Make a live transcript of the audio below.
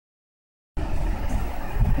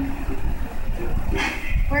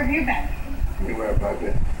Where have you been? Anywhere about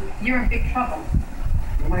that. You're in big trouble.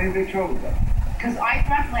 What am I in big trouble about? Because I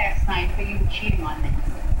dreamt last night that you were cheating on me.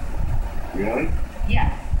 Really?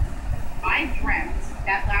 Yes. I dreamt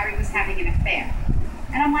that Larry was having an affair.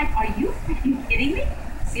 And I'm like, are you freaking kidding me?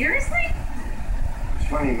 Seriously? It's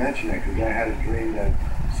funny you mention that because I had a dream that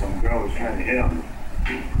some girl was trying to hit on me.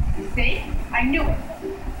 See? I knew it.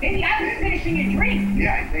 Maybe I was finishing your dream.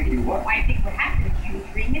 Yeah, I think you was. I think what happened is you were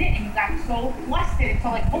dreaming it and you got so flustered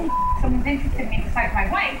until like, oh, someone's interested in me besides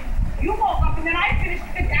my wife. You woke up and then I finished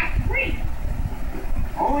it after dream.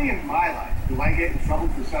 Only in my life do I get in trouble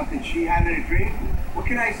for something she had in a dream. What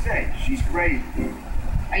can I say? She's crazy.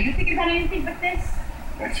 Are you thinking about anything but this?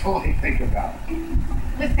 That's all I think about.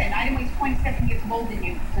 Listen, I didn't waste 27 years molding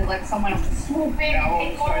you to let someone else swoop in Now all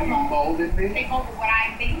and of take a sudden you over. molded me? Take over what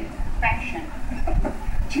I think is perfection.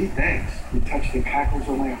 Gee, thanks. You touched the cackles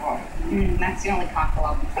of my heart. That's the only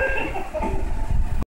cockle.